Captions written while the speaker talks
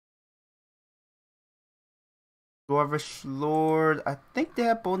Lich Lord. I think they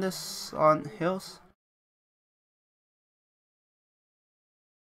have bonus on hills.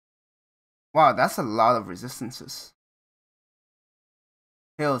 Wow, that's a lot of resistances.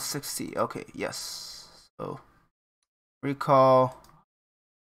 Hill 60. Okay, yes. So recall.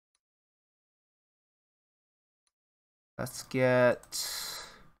 Let's get.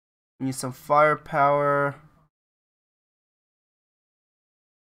 We need some firepower.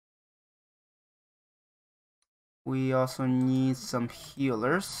 We also need some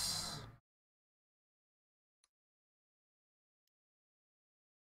healers.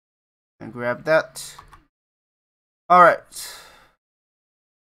 And grab that. Alright.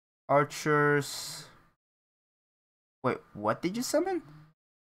 Archers. Wait, what did you summon?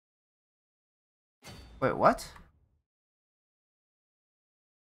 Wait, what?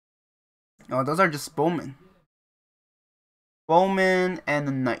 Oh, those are just bowmen. Bowman and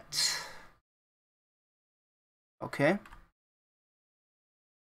a knight. Okay.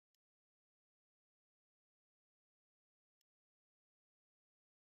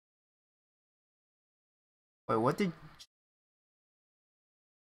 Wait, what did...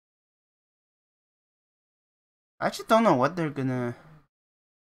 I actually don't know what they're gonna...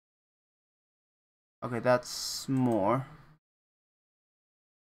 Okay, that's more.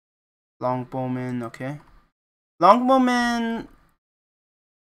 Longbowman, okay. Longbowman...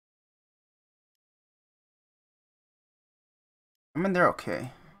 I mean, they're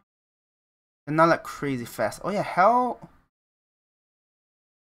okay. They're not like crazy fast. Oh yeah, how...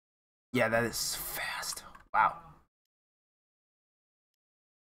 Yeah, that is fast. Wow.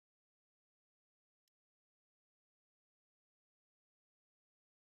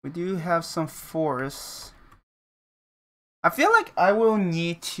 We do have some forests. I feel like I will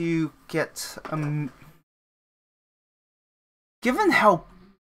need to get given how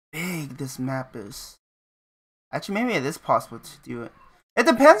big this map is. Actually, maybe it is possible to do it. It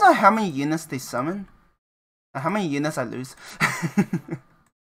depends on how many units they summon. And how many units I lose.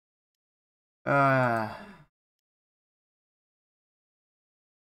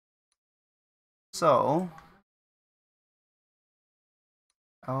 So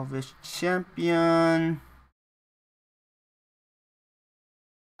Elvish Champion.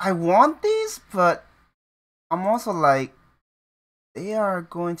 I want these, but I'm also like, they are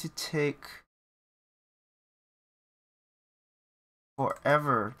going to take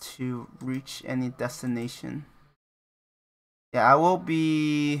forever to reach any destination. Yeah, I will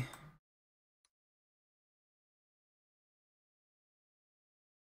be...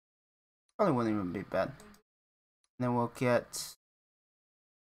 Probably wouldn't even be bad. And then we'll get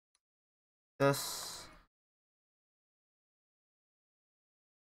this.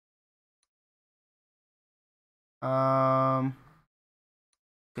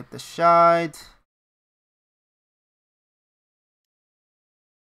 Get the shide.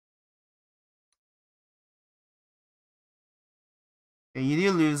 Okay, you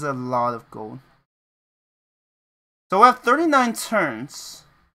do lose a lot of gold. So we have 39 turns.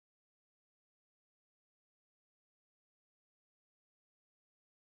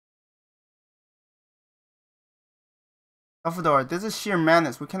 Alphador, this is sheer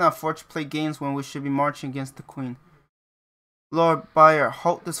madness. We cannot afford to play games when we should be marching against the Queen. Lord Bayer,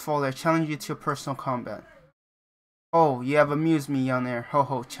 halt this folly. I challenge you to a personal combat. Oh, you have amused me, young heir. Ho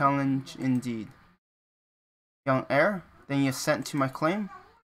ho, challenge indeed. Young heir? Then you assent to my claim?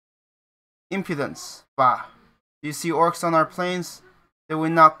 Impudence. Bah. Do you see orcs on our plains? They will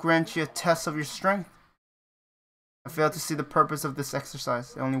not grant you a test of your strength. I fail to see the purpose of this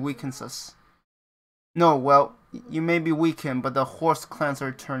exercise. It only weakens us. No, well, you may be weakened, but the horse clans are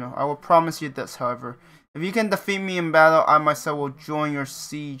eternal. I will promise you this, however. If you can defeat me in battle, I myself will join your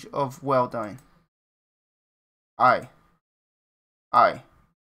siege of Weldyn. Aye. Aye.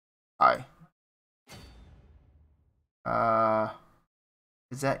 Aye.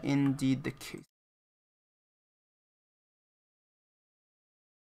 Is that indeed the case?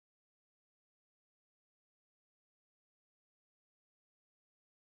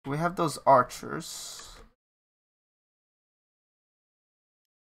 We have those archers.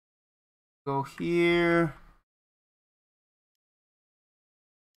 Go here.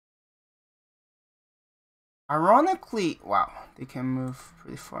 Ironically, wow, they can move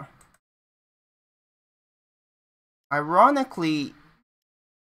pretty far. Ironically,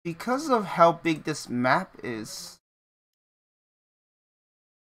 because of how big this map is,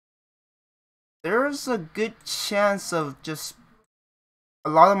 there's a good chance of just a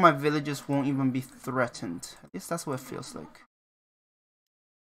lot of my villages won't even be threatened. At least that's what it feels like.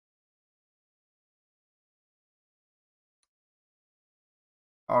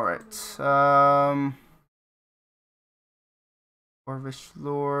 Alright, Lich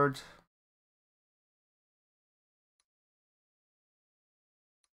Lord.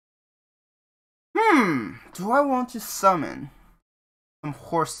 Do I want to summon some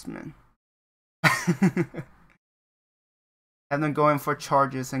horsemen? Have them go in for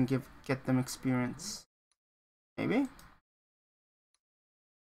charges and get them experience. Maybe?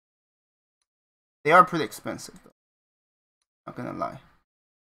 They are pretty expensive though. Not gonna lie.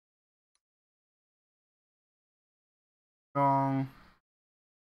 Strong.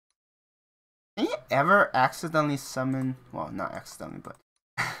 Can you ever accidentally summon? Well, not accidentally, but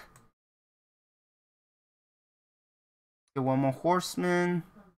get one more horseman.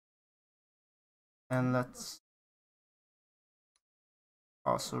 And let's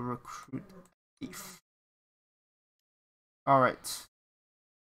also recruit a thief. Alright.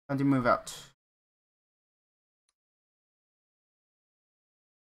 Time to move out.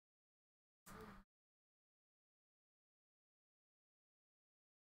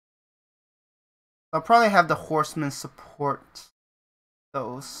 I'll probably have the horsemen support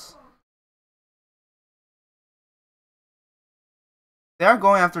those. They are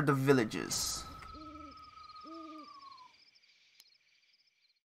going after the villages.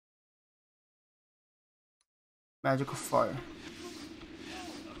 Magical fire.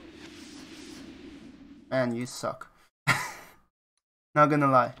 Man, you suck. Not gonna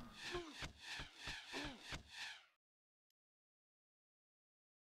lie.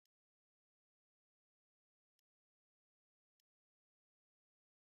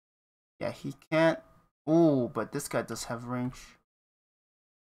 Yeah, he can't. Ooh, but this guy does have range.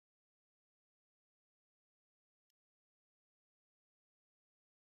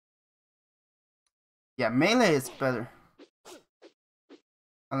 Yeah, melee is better.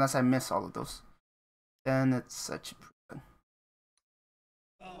 Unless I miss all of those. Then it's such a proven.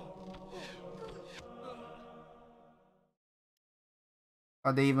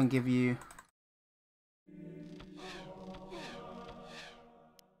 Oh, they even give you...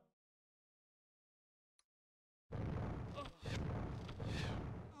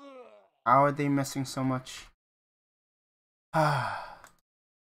 How are they missing so much? I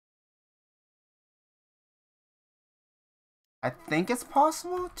think it's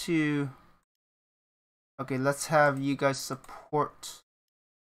possible to... Okay, let's have you guys support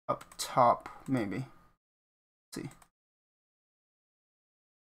up top, maybe. Let's see.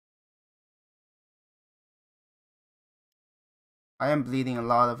 I am bleeding a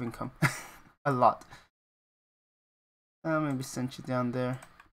lot of income. A lot. Maybe send you down there.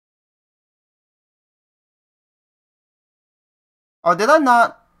 Oh, did I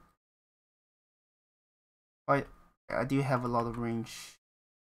not? Oh, I do have a lot of range.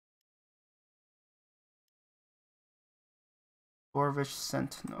 Orcish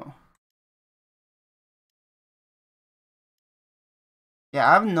Sentinel. Yeah,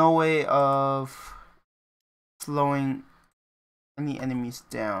 I have no way of slowing any enemies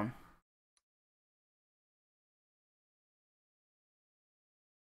down.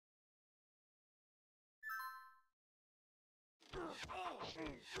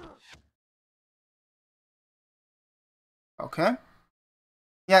 Okay.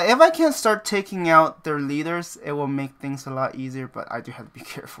 Yeah, if I can start taking out their leaders, it will make things a lot easier, but I do have to be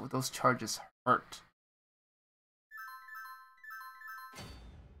careful. Those charges hurt.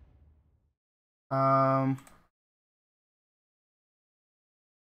 And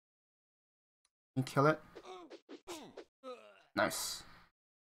kill it. Nice.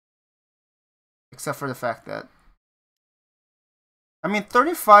 Except for the fact that... I mean,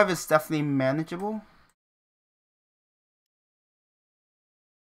 35 is definitely manageable.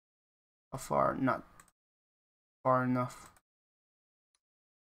 How far? Not far enough.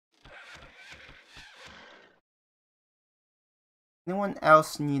 Anyone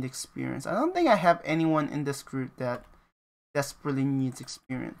else need experience? I don't think I have anyone in this group that desperately needs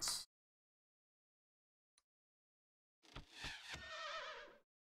experience.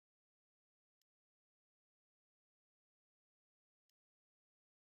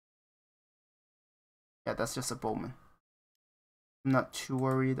 Yeah, that's just a bowman. I'm not too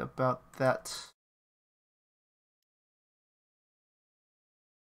worried about that.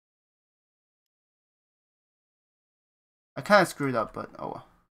 I kind of screwed up, but oh well.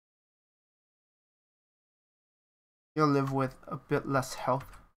 You'll live with a bit less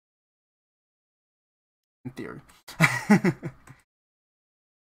health. In theory.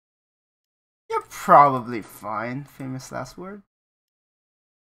 You're probably fine. Famous last word.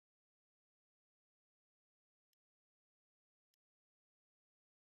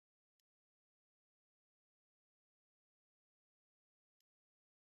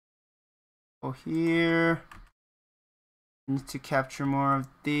 Go here. Need to capture more of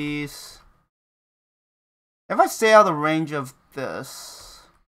these. If I stay out of range of this,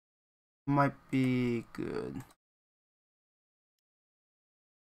 might be good.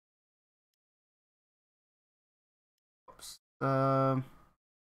 Oops. You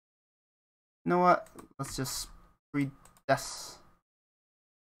know what? Let's just read this.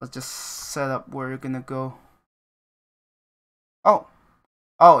 Let's just set up where you're gonna go. Oh,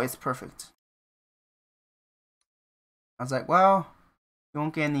 it's perfect. I was like, well, you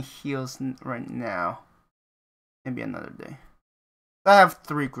won't get any heals right now. Maybe another day. I have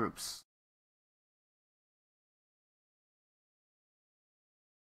 3 groups.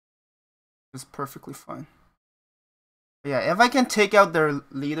 It's perfectly fine. But yeah, if I can take out their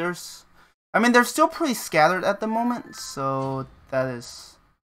leaders. I mean, they're still pretty scattered at the moment, so that is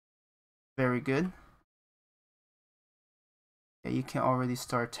very good. Yeah, you can already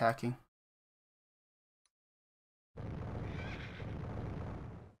start attacking.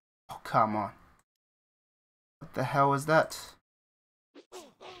 Oh, come on. What the hell was that?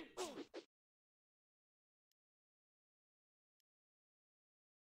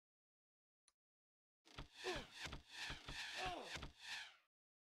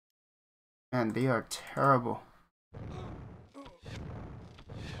 Man, they are terrible.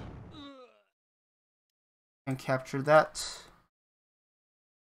 And capture that.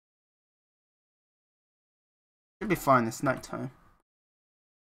 Should be fine, it's nighttime.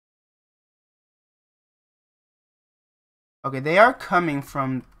 Okay, they are coming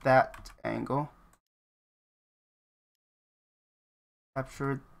from that angle.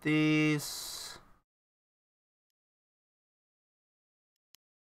 Capture these.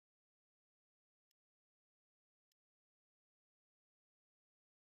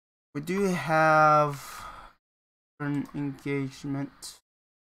 We do have an engagement.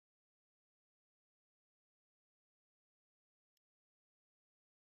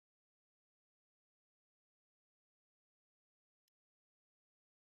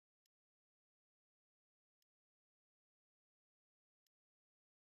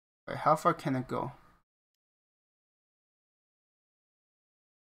 Wait, how far can it go?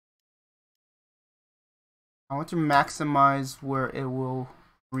 I want to maximize where it will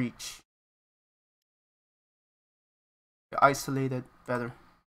reach. Isolate it better.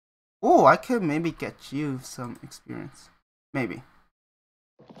 Oh, I could maybe get you some experience. Maybe.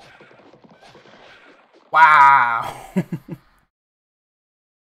 Wow!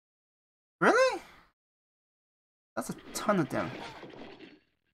 Really? That's a ton of damage.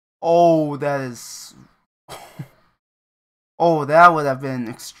 Oh, that is... Oh, that would have been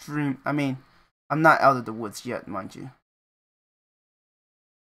extreme. I mean, I'm not out of the woods yet, mind you.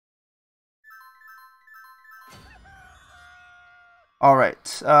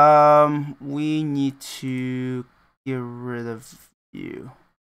 Alright, we need to get rid of you.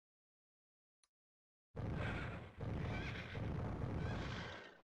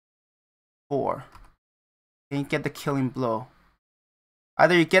 Four. Can you get the killing blow?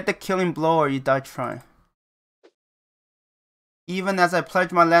 Either you get the killing blow or you die trying. Even as I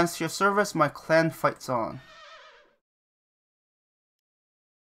pledge my lands to your service, my clan fights on.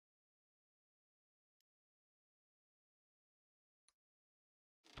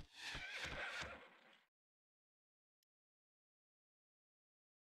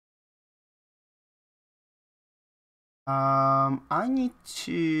 I need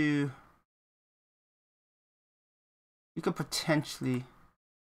to... You could potentially...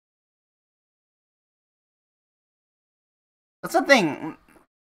 That's the thing.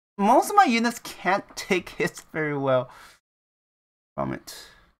 Most of my units can't take hits very well from it.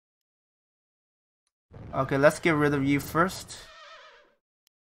 Okay, let's get rid of you first.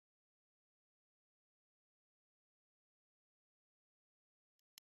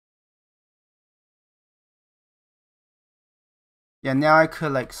 Yeah, now I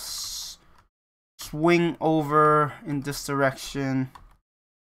could like swing over in this direction.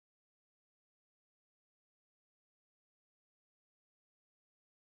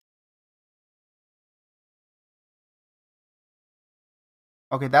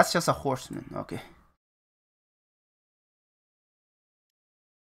 Okay, that's just a horseman. Okay.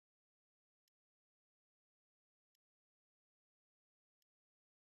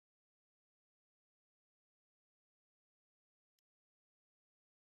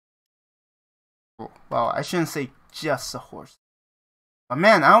 Oh, well, I shouldn't say just a horse. But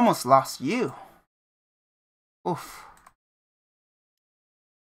man, I almost lost you. Oof.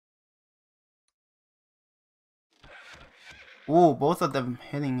 Ooh, both of them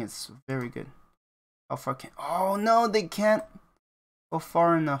hitting is very good. How far can... Oh no, they can't go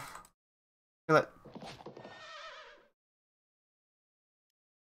far enough. Kill it.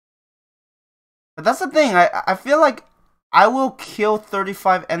 But that's the thing, I feel like I will kill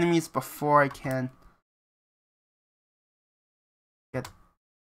 35 enemies before I can get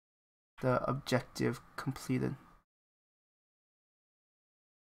the objective completed.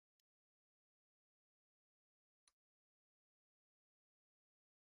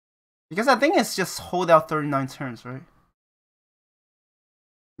 Because I think it's just hold out 39 turns, right?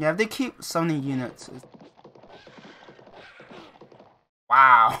 Yeah, if they keep summoning units.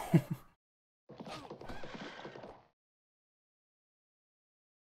 Wow.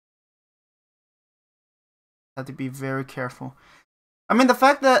 Have to be very careful. I mean, the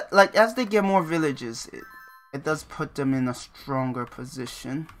fact that, like, as they get more villages, it does put them in a stronger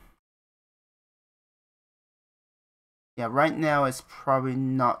position. Yeah, right now it's probably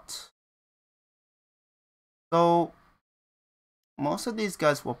not. So, most of these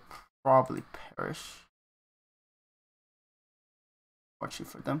guys will probably perish.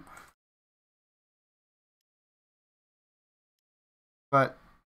 Fortunately for them. But,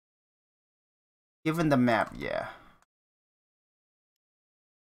 given the map, yeah.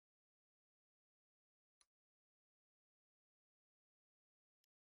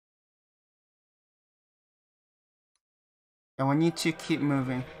 And we need to keep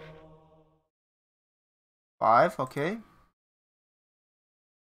moving. 5, okay.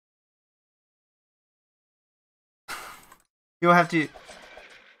 You'll have to...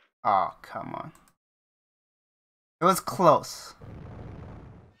 Oh, come on. It was close.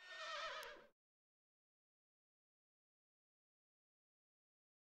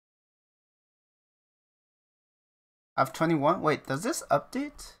 I have 21. Wait, does this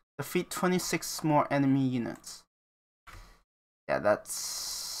update? Defeat 26 more enemy units. Yeah,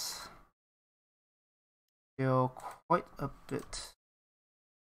 that's still quite a bit.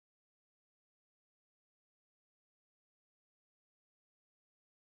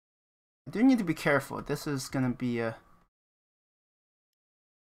 I do need to be careful. This is gonna be a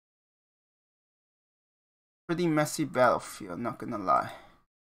pretty messy battlefield, not gonna lie.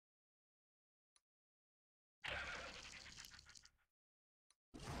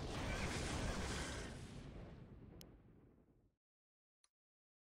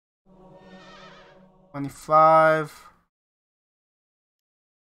 $25.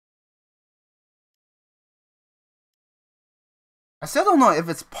 I still don't know if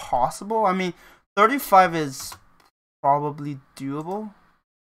it's possible. I mean, 35 is probably doable.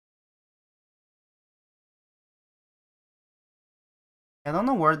 I don't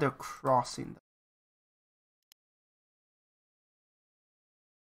know where they're crossing.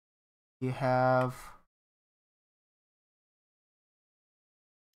 You have...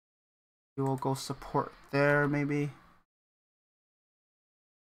 You will go support there, maybe.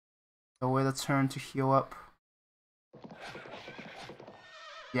 So wait a turn to heal up.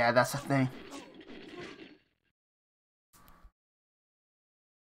 Yeah, that's the thing.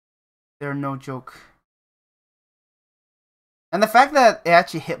 They're no joke. And the fact that it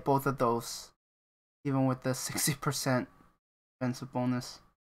actually hit both of those, even with the 60% defensive bonus.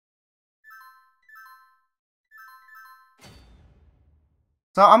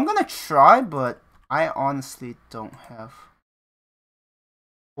 So I'm gonna try, but I honestly don't have.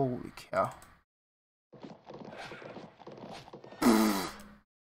 Holy cow.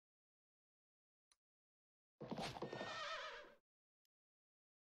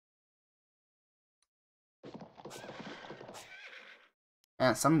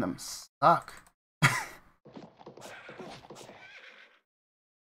 Man, some of them suck.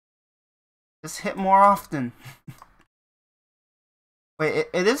 Just hit more often. Wait,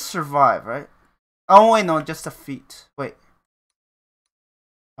 it is survive, right? Oh wait, no, just a feat. Wait.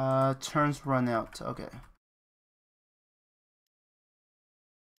 Turns run out. Okay.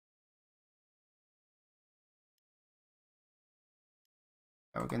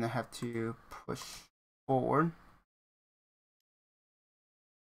 We're gonna have to push forward.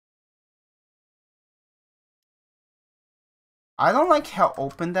 I don't like how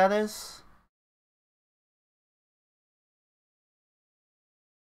open that is.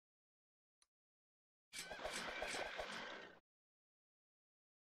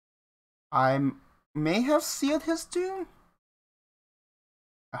 I may have sealed his doom.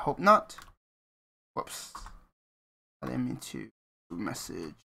 I hope not. Whoops. I didn't mean to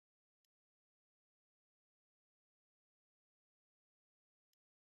message.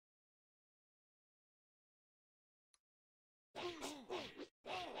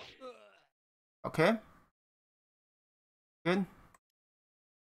 Okay. Good.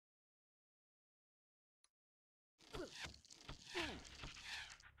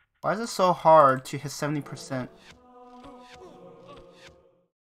 Why is it so hard to hit 70%?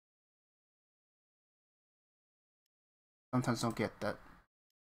 Sometimes don't get that.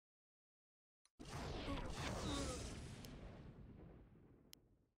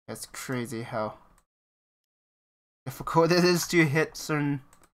 It's crazy how difficult it is to hit certain.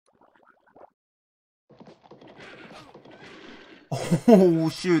 Oh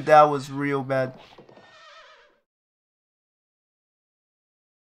shoot, that was real bad.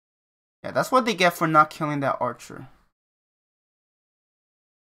 Yeah, that's what they get for not killing that archer.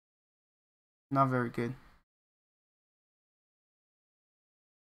 Not very good.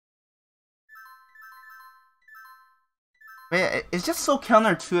 But yeah, it's just so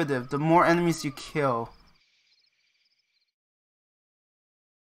counterintuitive. The more enemies you kill.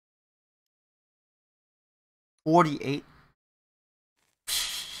 48.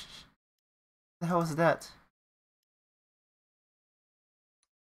 The hell is that?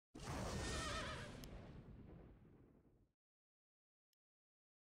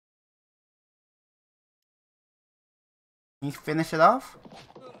 Can you finish it off?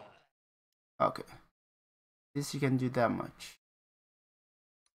 Okay. At least you can do that much.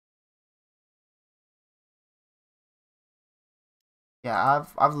 Yeah,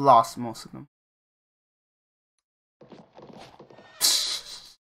 I've lost most of them.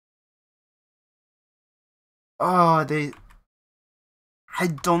 Oh, I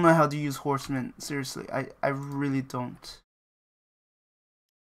don't know how to use horsemen. Seriously, I really don't.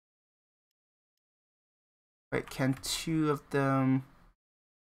 Wait, can two of them?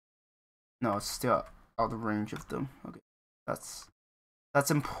 No, it's still out of range of them. Okay, that's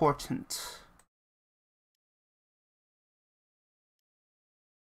important.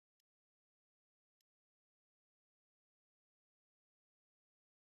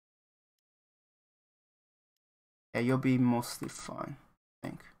 Yeah, you'll be mostly fine, I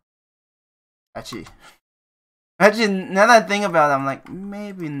think. Actually, now that I think about it, I'm like,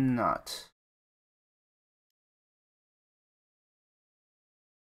 maybe not.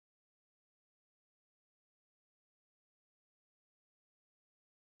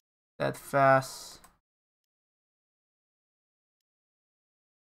 That fast.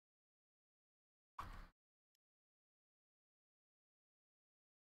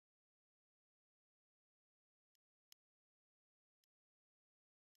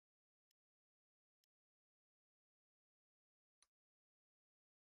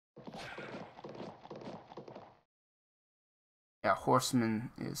 Yeah, horseman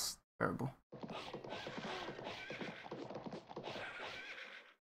is terrible.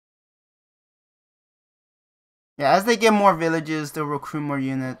 Yeah, as they get more villages, they'll recruit more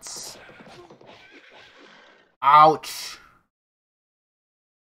units. Ouch!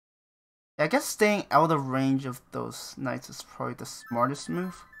 Yeah, I guess staying out of range of those knights is probably the smartest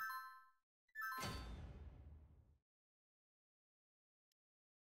move.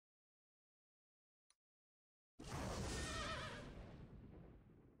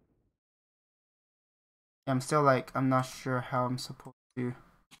 Yeah, I'm still like, I'm not sure how I'm supposed to.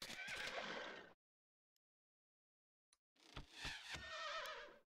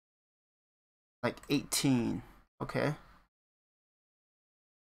 Like 18. Okay.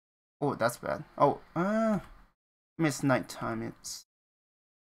 Oh, that's bad. Oh, I mean, it's nighttime. It's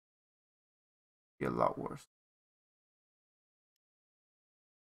be a lot worse.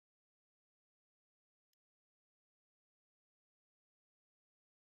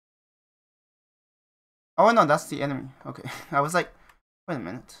 Oh no, that's the enemy. Okay, I was like, wait a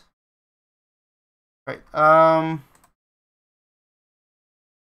minute. Right.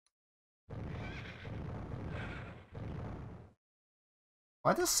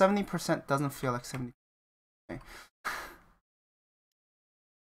 Why does 70% doesn't feel like 70? Okay.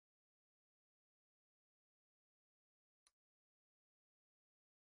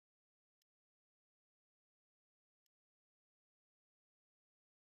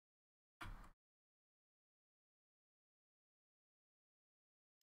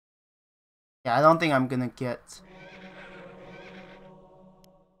 Yeah, I don't think I'm gonna get.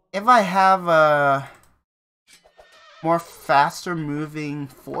 If I have a more faster moving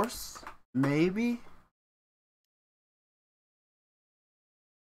force, maybe.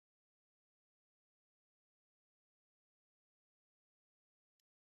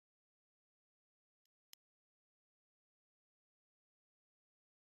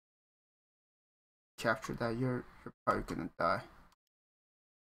 Capture that, you're probably gonna die.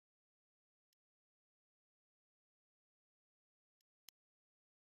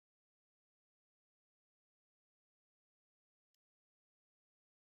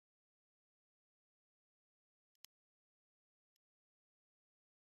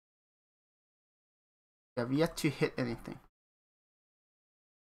 I've yet to hit anything.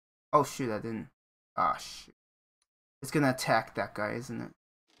 Oh shoot, I didn't. Ah shoot. It's gonna attack that guy, isn't it?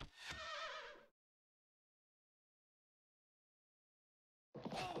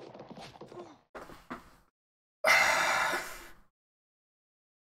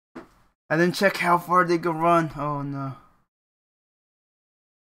 I didn't check how far they could run. Oh no.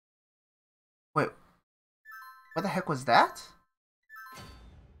 Wait. What the heck was that?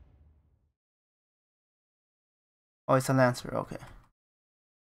 Oh, it's a lancer. Okay.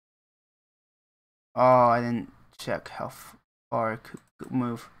 Oh, I didn't check how far it could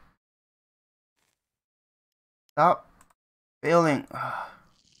move. Stop failing.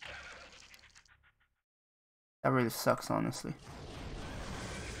 That really sucks, honestly.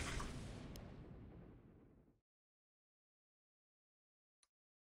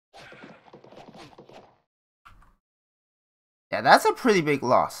 Yeah, that's a pretty big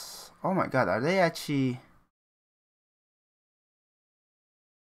loss. Oh my god, are they actually...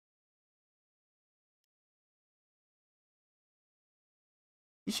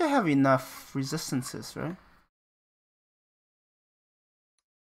 You should have enough resistances, right?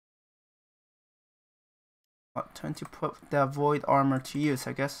 Oh, time to put the void armor to use,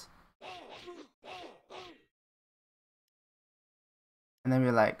 I guess. And then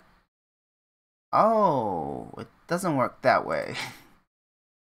we're like, oh, it doesn't work that way.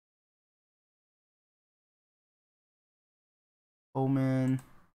 Omen.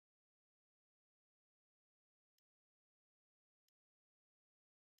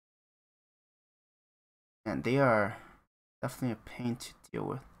 And they are definitely a pain to deal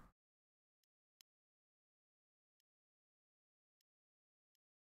with.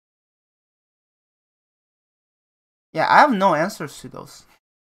 Yeah, I have no answers to those.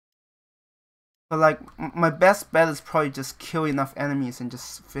 But like, my best bet is probably just kill enough enemies and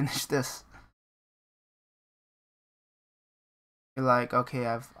just finish this. You're like, okay,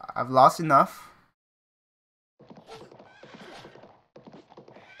 I've lost enough.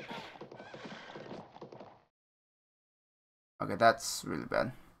 Okay, that's really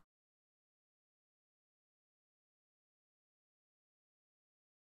bad.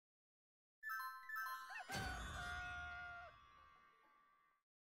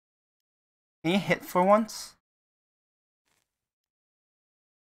 Can you hit for once?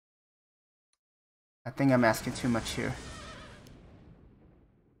 I think I'm asking too much here.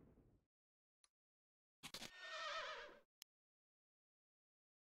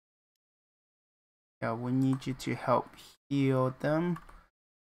 Yeah, we need you to help heal them.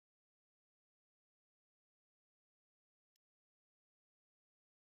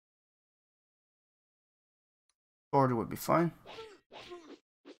 Sword would be fine.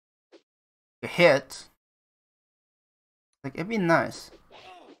 A hit. Like, it'd be nice.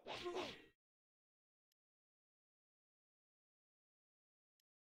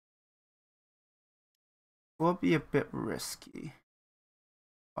 Will be a bit risky.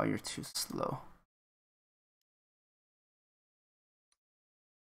 Oh, you're too slow.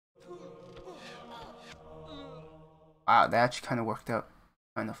 Wow, that actually kind of worked out.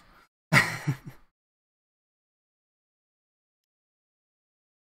 Kind of.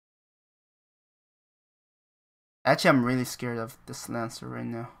 Actually, I'm really scared of this Lancer right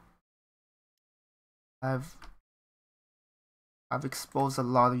now. I've exposed a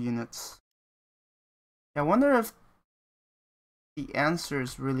lot of units. I wonder if the answer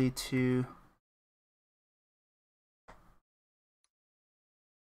is really to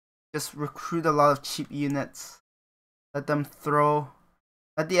just recruit a lot of cheap units. Let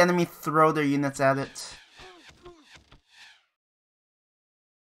the enemy throw their units at it.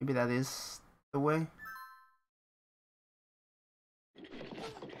 Maybe that is the way.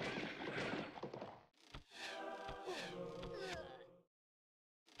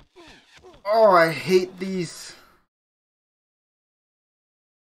 Oh, I hate these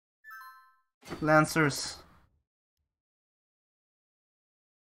Lancers.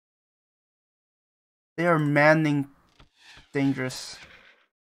 They are manning dangerous.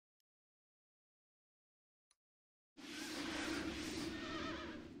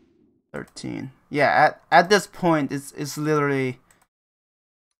 $13. Yeah, at this point it's literally,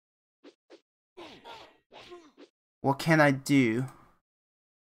 what can I do to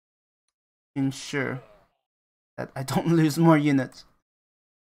ensure that I don't lose more units?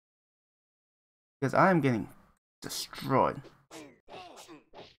 Because I am getting destroyed.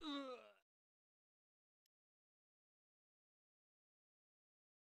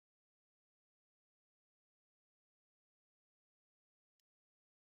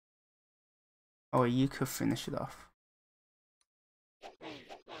 Oh, you could finish it off.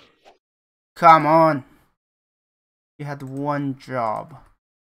 Come on! You had one job.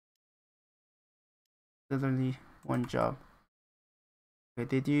 Literally one job. Okay,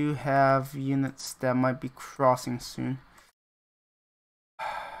 they do have units that might be crossing soon.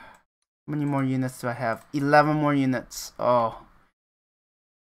 How many more units do I have? 11 more units. Oh.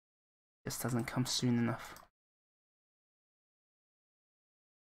 This doesn't come soon enough.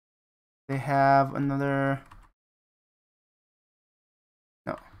 They have another...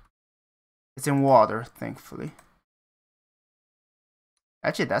 No. It's in water, thankfully.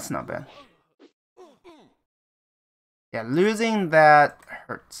 Actually, that's not bad. Yeah, losing that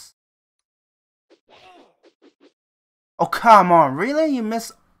hurts. Oh, come on. Really? You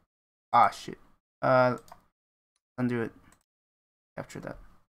miss... Ah, shit. Undo it. Capture that.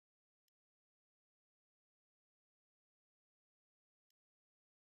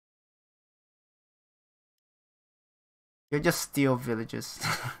 You just steal villages.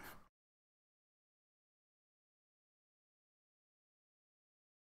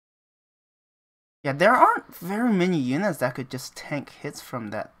 Yeah, there aren't very many units that could just tank hits from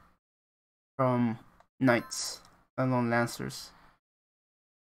that. From knights, let alone lancers.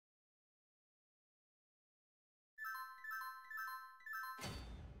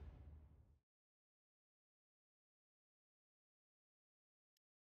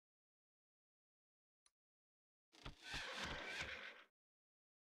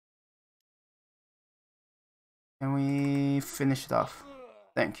 Can we finish it off?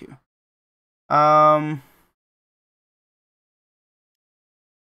 Thank you.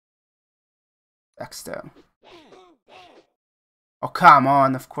 X down. Oh, come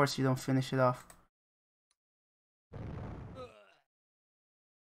on. Of course you don't finish it off.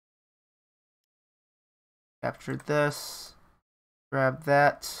 Capture this. Grab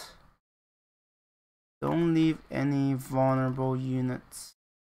that. Don't leave any vulnerable units.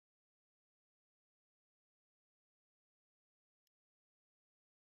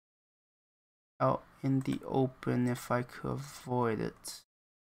 Out in the open if I could avoid it.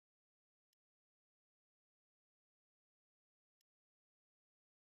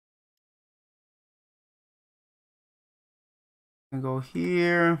 And go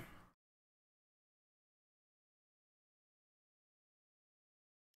here.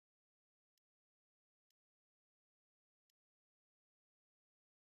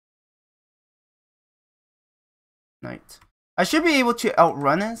 Knight. I should be able to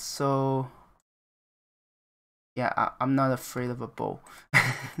outrun it, so yeah, I'm not afraid of a bow.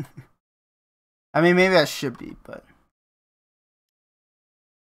 I mean, maybe I should be, but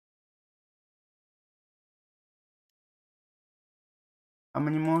how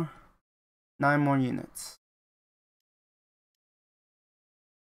many more? 9 more units.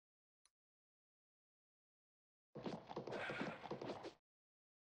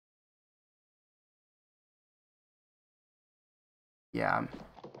 Yeah.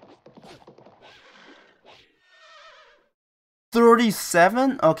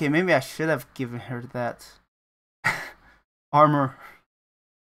 37? Okay, maybe I should have given her that. Armor.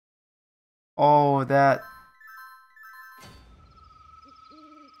 Oh, that.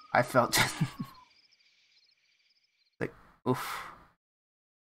 I felt like, oof.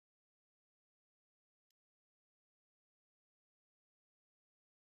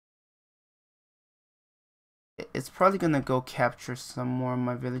 It's probably gonna go capture some more of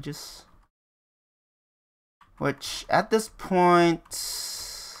my villages. Which, at this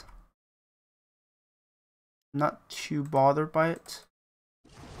point, not too bothered by it.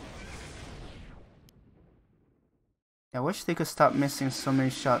 I wish they could stop missing so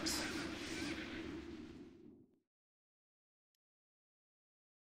many shots.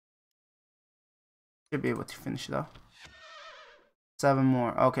 Should be able to finish it off. 7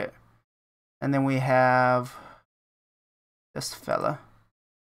 more, okay. And then we have this fella.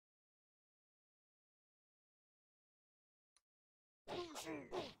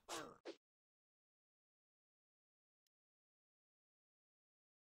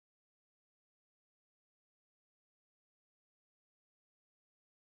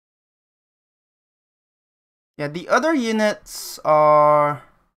 Yeah, the other units are...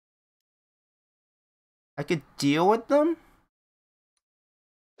 I could deal with them.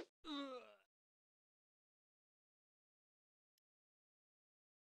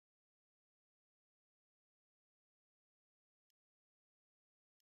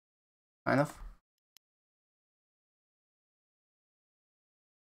 Kind of.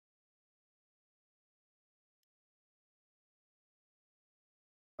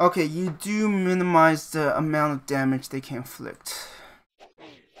 Okay, you do minimize the amount of damage they can inflict.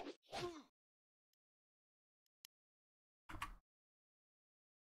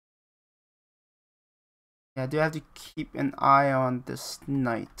 Yeah, I do have to keep an eye on this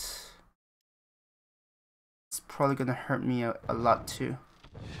knight. It's probably gonna hurt me a lot too.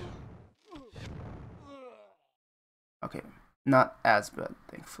 Okay, not as bad,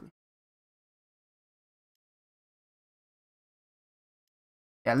 thankfully.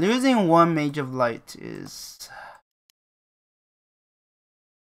 Yeah, losing one Mage of Light is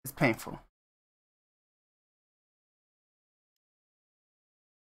painful.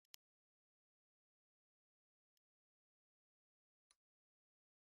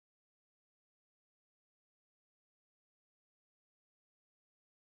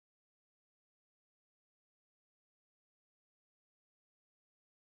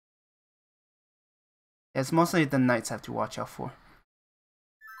 It's mostly the knights I have to watch out for.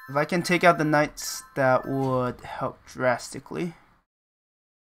 If I can take out the knights, that would help drastically.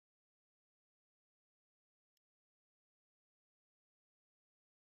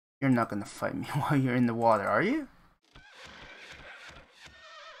 You're not gonna fight me while you're in the water, are you?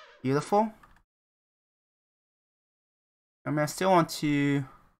 Beautiful. I mean, I still want to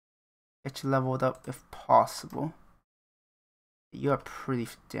get you leveled up if possible. You are pretty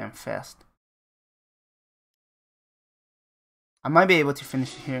damn fast. I might be able to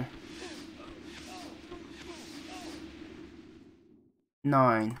finish it here.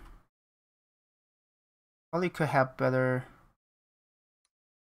 9. Probably could have better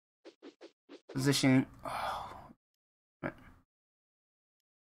positioning. Oh, man.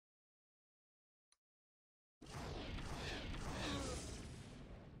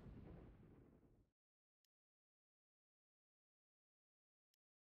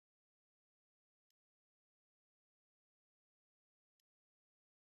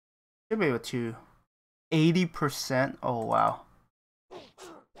 Should be able to. 80%. Oh wow.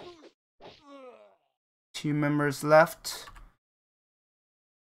 2 members left.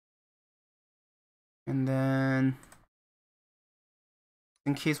 And then,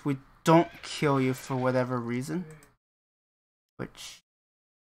 in case we don't kill you for whatever reason, which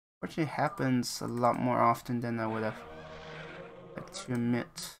fortunately happens a lot more often than I would have liked to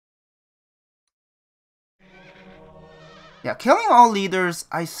admit. Yeah, killing all leaders,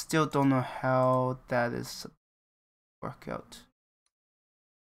 I still don't know how that is work out.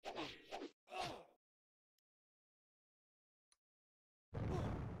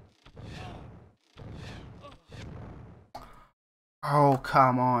 Oh,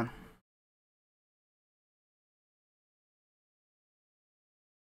 come on.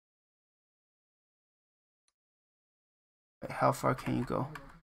 Wait, how far can you go?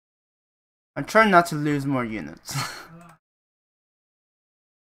 I'm trying not to lose more units.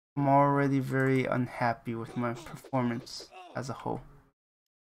 I'm already very unhappy with my performance as a whole.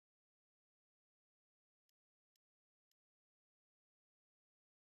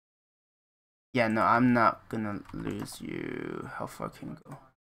 Yeah, no, I'm not gonna lose you. How far can you go?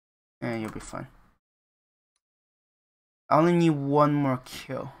 And you'll be fine. I only need one more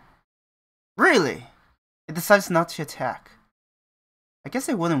kill. Really? It decides not to attack. I guess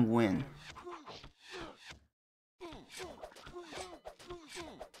I wouldn't win.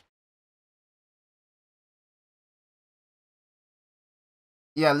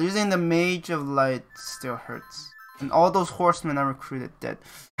 Yeah, losing the Mage of Light still hurts. And all those horsemen I recruited dead.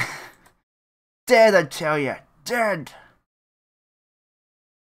 Dead, I tell ya. Dead!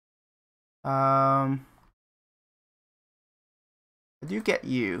 I do get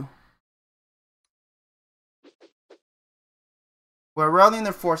you. We're routing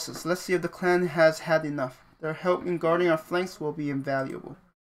their forces. Let's see if the clan has had enough. Their help in guarding our flanks will be invaluable.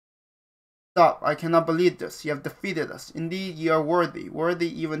 Stop, I cannot believe this. You have defeated us. Indeed, you are worthy. Worthy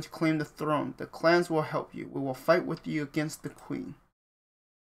even to claim the throne. The clans will help you. We will fight with you against the queen.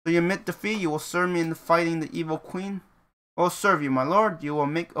 So you admit defeat, you will serve me in fighting the evil queen? I will serve you, my lord. You will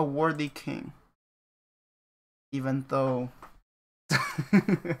make a worthy king. Even though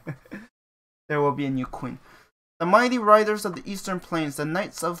there will be a new queen. The mighty riders of the eastern plains, the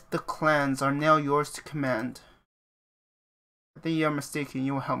knights of the clans, are now yours to command. I think you are mistaken.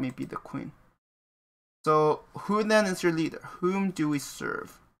 You will help me be the queen. So, who then is your leader? Whom do we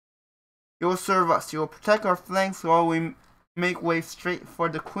serve? You will serve us. You will protect our flanks while we make way straight for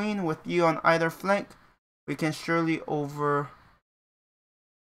the queen. With you on either flank, we can surely overcome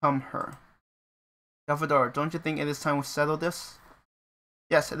her. Salvador, don't you think it is time we settle this?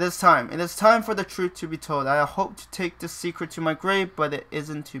 Yes, it is time. It is time for the truth to be told. I hope to take this secret to my grave, but it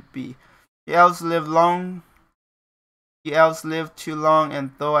isn't to be. The elves live long. The elves live too long,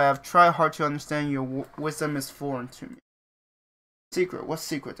 and though I have tried hard to understand, your wisdom is foreign to me. Secret? What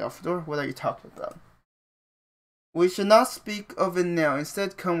secret, Alfredor? What are you talking about? We should not speak of it now.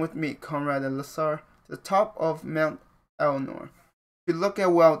 Instead, come with me, comrade Elisar, to the top of Mount Elnor, to look at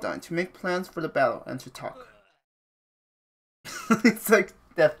Weldyn, to make plans for the battle, and to talk. It's like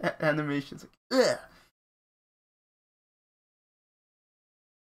death animations. Like,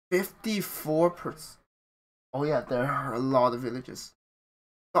 54%. Oh yeah, there are a lot of villages.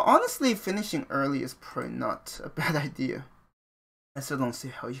 So honestly, finishing early is probably not a bad idea. I still don't see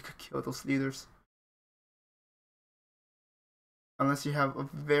how you could kill those leaders. Unless you have a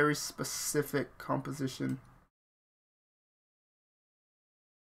very specific composition.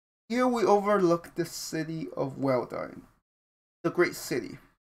 Here we overlook the city of Weldyn. The great city.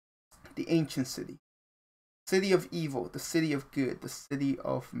 The ancient city. City of evil, the city of good, the city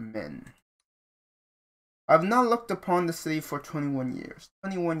of men. I've not looked upon the city for 21 years.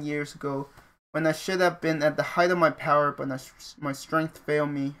 21 years ago, when I should have been at the height of my power, but my strength failed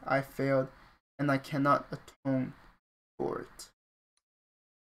me, I failed, and I cannot atone for it.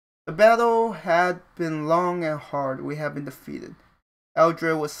 The battle had been long and hard. We have been defeated.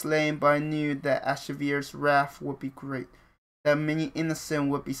 Eldred was slain, but I knew that Ashavir's wrath would be great, that many innocent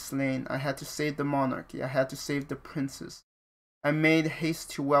would be slain. I had to save the monarchy. I had to save the princes. I made haste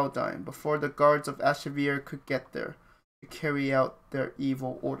to Weldyn before the guards of Ashavir could get there to carry out their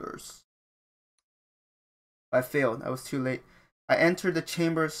evil orders. I failed. I was too late. I entered the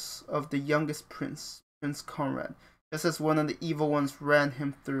chambers of the youngest prince, Prince Conrad, just as one of the evil ones ran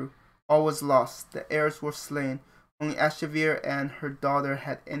him through. All was lost. The heirs were slain. Only Ashavir and her daughter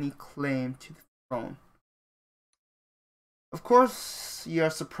had any claim to the throne. Of course, you are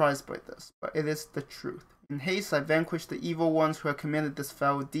surprised by this, but it is the truth. In haste, I vanquished the evil ones who had committed this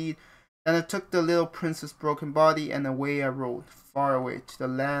foul deed. Then I took the little prince's broken body, and away I rode, far away, to the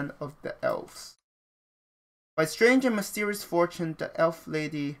land of the elves. By strange and mysterious fortune, the elf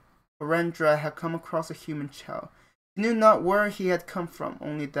lady Horendra had come across a human child. She knew not where he had come from,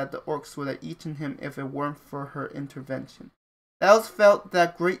 only that the orcs would have eaten him if it weren't for her intervention. The elves felt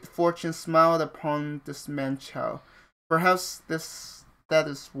that great fortune smiled upon this man-child. Perhaps that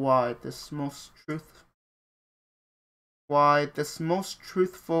is why this most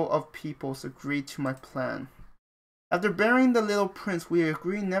truthful of peoples agreed to my plan. After burying the little prince, we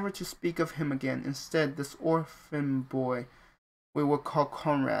agreed never to speak of him again. Instead, this orphan boy we would call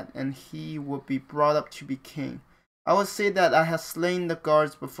Conrad, and he would be brought up to be king. I would say that I had slain the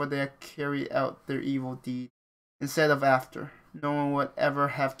guards before they had carried out their evil deed, instead of after. No one would ever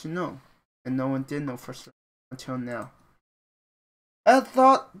have to know, and no one did know for certain until now. I had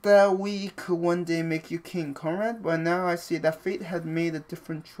thought that we could one day make you king, Conrad, but now I see that fate had made a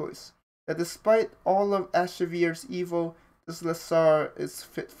different choice. That despite all of Ashavir's evil, this Lesar is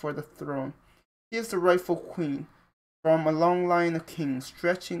fit for the throne. She is the rightful queen, from a long line of kings,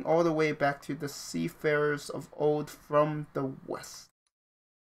 stretching all the way back to the seafarers of old from the west.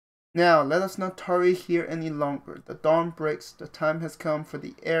 Now, let us not tarry here any longer. The dawn breaks. The time has come for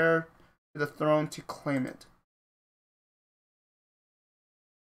the heir to the throne to claim it.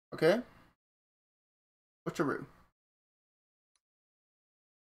 Okay? Switcheroo.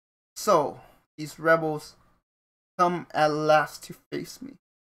 So, these rebels come at last to face me,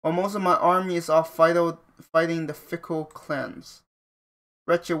 while most of my army is off fighting the fickle clans.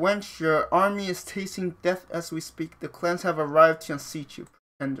 Wretched wench, your army is tasting death as we speak. The clans have arrived to unseat you,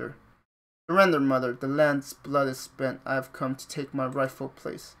 pretender. Surrender, mother. The land's blood is spent. I have come to take my rightful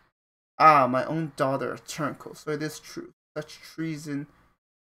place. Ah, my own daughter, a turncoat. So it is true. Such treason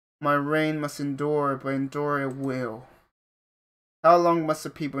my reign must endure, but endure it will. How long must the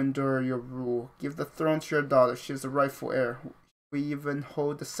people endure your rule? Give the throne to your daughter. She is the rightful heir. We even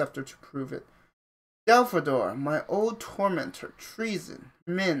hold the scepter to prove it. Delphador, my old tormentor, treason.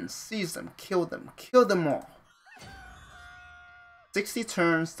 Men, seize them, kill them all. 60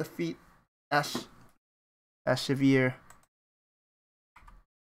 turns, defeat Ashavir.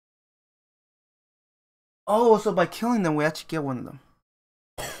 Oh, so by killing them, we actually get one of them.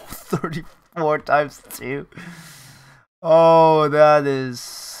 34 times 2. Oh, that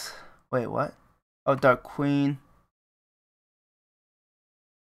is... Wait, what? Oh, Dark Queen.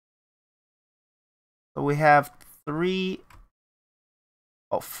 So we have 3...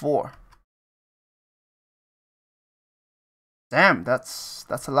 Oh, 4. Damn, that's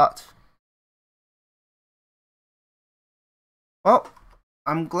a lot. Well,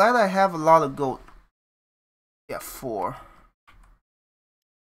 I'm glad I have a lot of gold. Yeah, 4.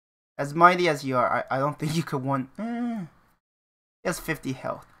 As mighty as you are, I don't think you could win. He has 50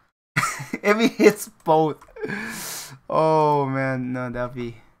 health. If he hits both. Oh man, no, that'd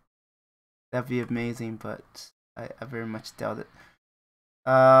be amazing, but I very much doubt it.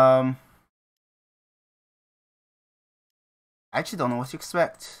 I actually don't know what to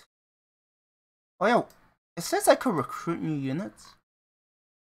expect. Oh yeah, it says I could recruit new units.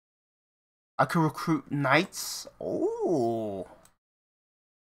 I could recruit knights. Oh,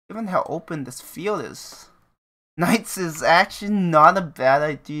 Given how open this field is, knights is actually not a bad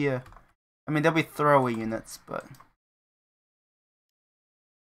idea. I mean, there'll be throwaway units, but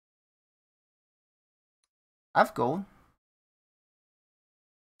I have gold.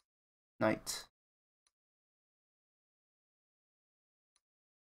 Knight.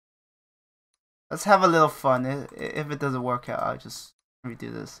 Let's have a little fun. If it doesn't work out, I'll just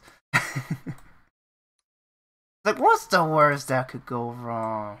redo this. Like, what's the worst that could go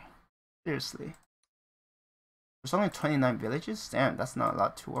wrong? Seriously. There's only 29 villages? Damn, that's not a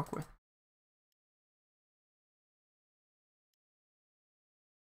lot to work with.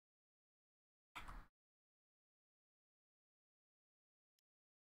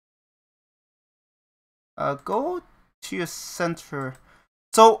 Go to your center.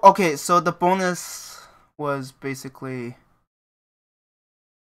 So, okay, so the bonus was basically...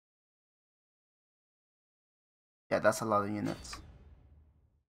 Yeah, that's a lot of units.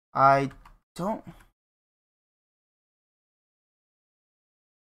 I don't...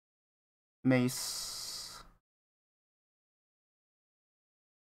 Mace.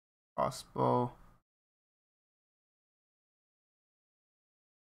 Crossbow.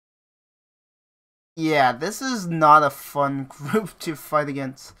 Yeah, this is not a fun group to fight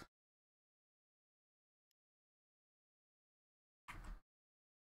against.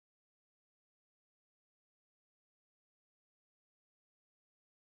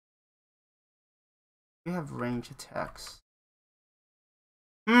 We have range attacks.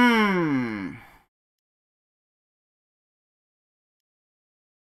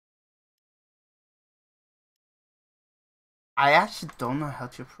 I actually don't know how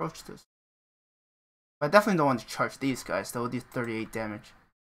to approach this. But I definitely don't want to charge these guys. That will do 38 damage.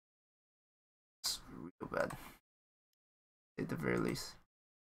 It's real bad. At the very least.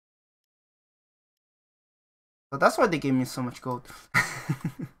 So that's why they gave me so much gold.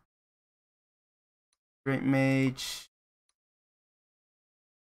 Great mage.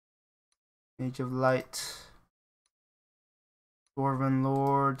 Mage of light. Dwarven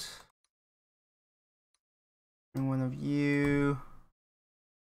lord. And one of you.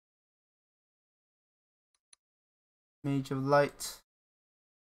 Mage of light.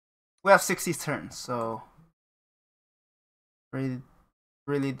 We have 60 turns, so really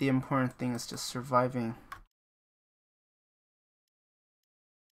the important thing is just surviving.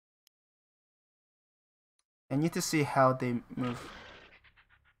 I need to see how they move.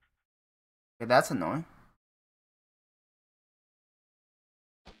 Okay, that's annoying.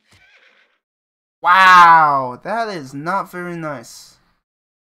 Wow, that is not very nice.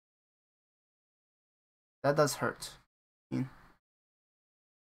 That does hurt.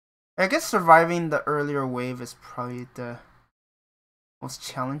 I guess surviving the earlier wave is probably the most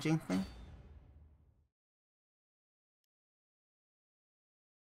challenging thing.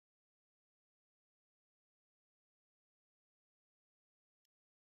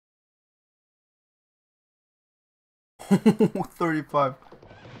 Oh, 35.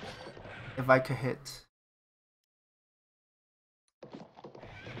 If I could hit.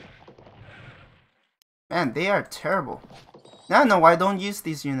 Man, they are terrible. Now I know why I don't use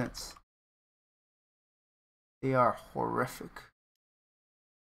these units. They are horrific.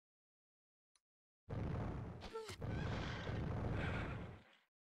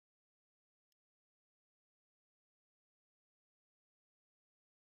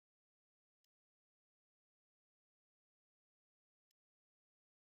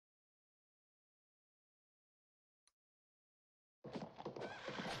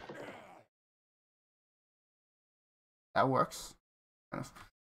 That works.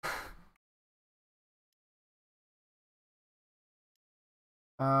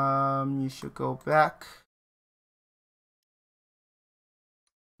 You should go back.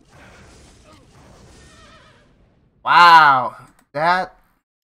 Wow, that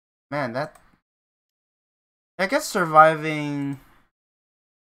man, that I guess surviving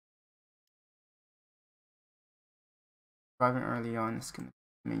early on is gonna be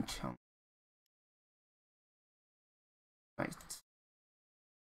the main challenge. Right.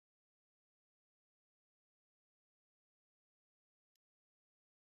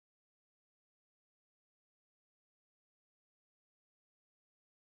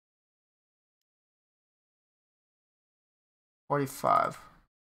 $45.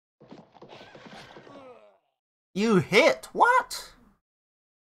 You hit? What?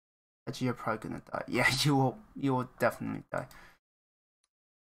 Actually, you're probably gonna die. Yeah, you will definitely die.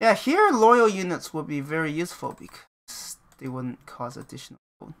 Yeah, here loyal units will be very useful because they wouldn't cause additional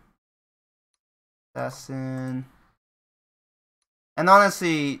gold. Assassin. And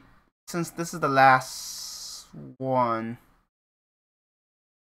honestly, since this is the last one,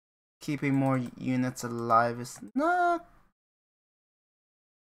 keeping more units alive is not...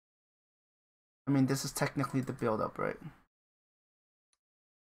 I mean, this is technically the build-up, right?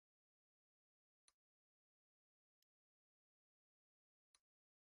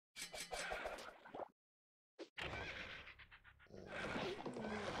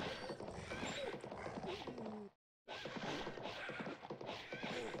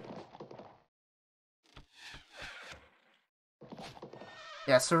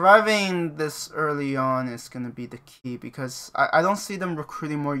 Yeah, surviving this early on is going to be the key, because I don't see them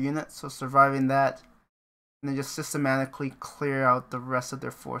recruiting more units, so surviving that, and then just systematically clear out the rest of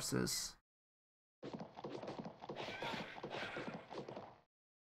their forces.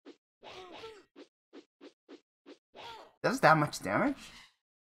 Does that much damage?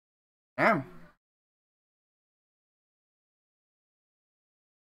 Damn.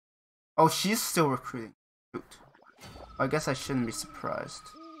 Oh, she's still recruiting. Shoot. I guess I shouldn't be surprised.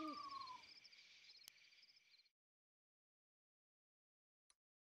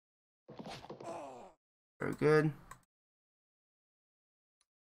 Very good.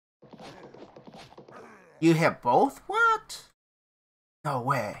 You hit both? What? No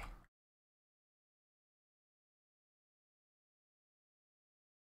way.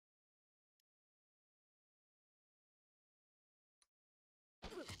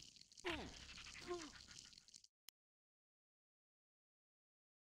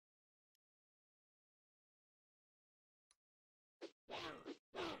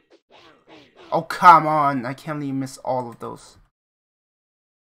 Oh, come on. I can't believe you missed all of those.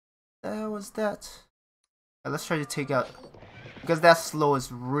 What the hell was that? Right, let's try to take out... Because that slow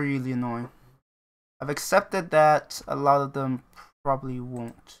is really annoying. I've accepted that a lot of them probably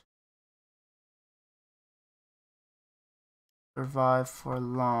won't survive for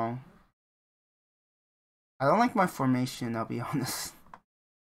long. I don't like my formation, I'll be honest.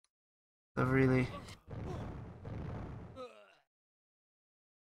 So really...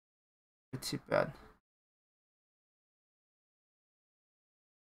 Pretty bad.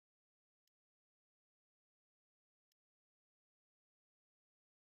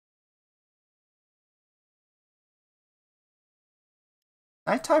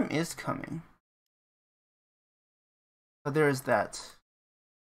 Nighttime is coming. But there is that.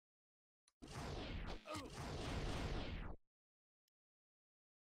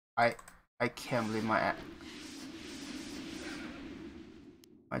 I can't believe my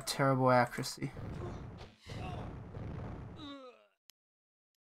terrible accuracy.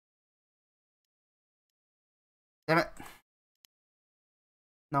 Damn it.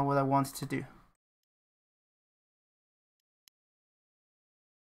 Not what I wanted to do.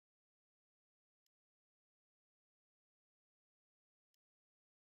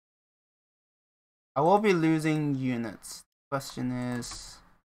 I will be losing units. Question is,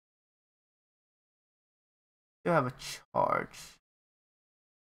 do I have a charge?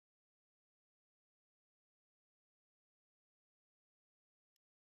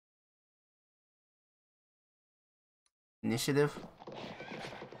 Initiative.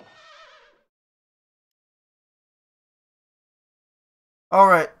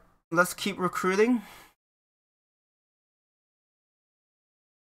 Alright, let's keep recruiting.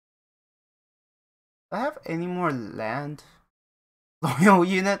 Do I have any more land loyal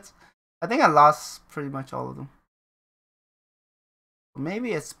units? I think I lost pretty much all of them.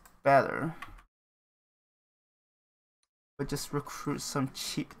 Maybe it's better, but just recruit some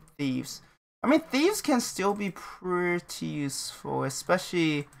cheap thieves. I mean, thieves can still be pretty useful,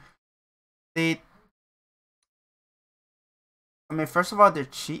 especially they... I mean, first of all, they're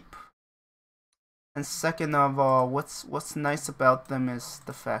cheap, and second of all, what's nice about them is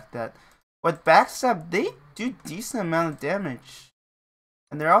the fact that with backstab, they do decent amount of damage,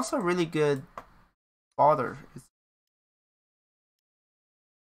 and they're also really good fodder.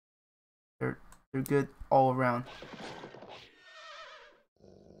 They're good all around.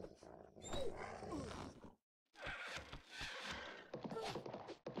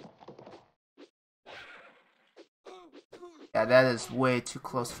 Yeah, that is way too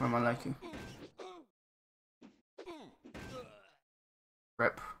close for my liking.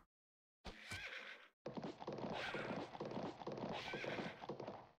 Rip.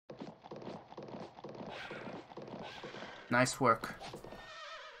 Nice work.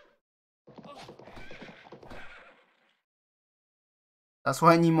 That's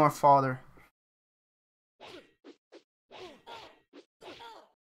why I need more fodder.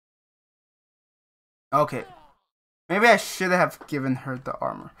 Okay. Maybe I should have given her the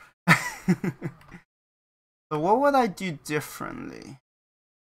armor. So what would I do differently?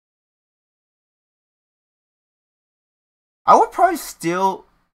 I would probably still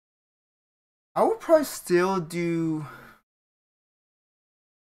I would probably still do.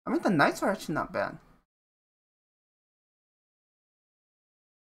 I mean, the knights are actually not bad.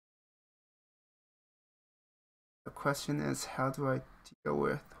 The question is, how do I deal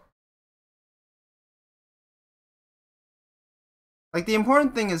with? Like, the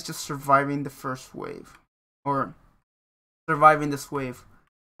important thing is just surviving the first wave. Or surviving this wave.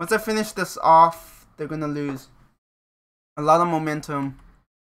 Once I finish this off, they're gonna lose a lot of momentum.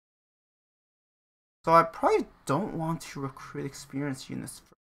 So I probably don't want to recruit experienced units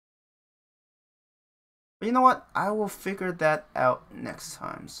first. But you know what? I will figure that out next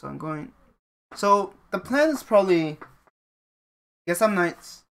time. So I'm going... So the plan is probably get some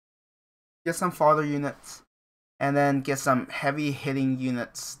knights, get some fodder units, and then get some heavy hitting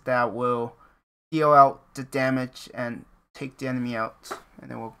units that will deal out the damage and take the enemy out.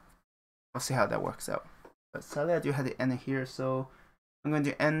 And then we'll see how that works out. But sadly I do have to end it here, so I'm going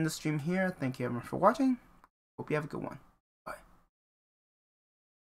to end the stream here. Thank you everyone for watching. Hope you have a good one.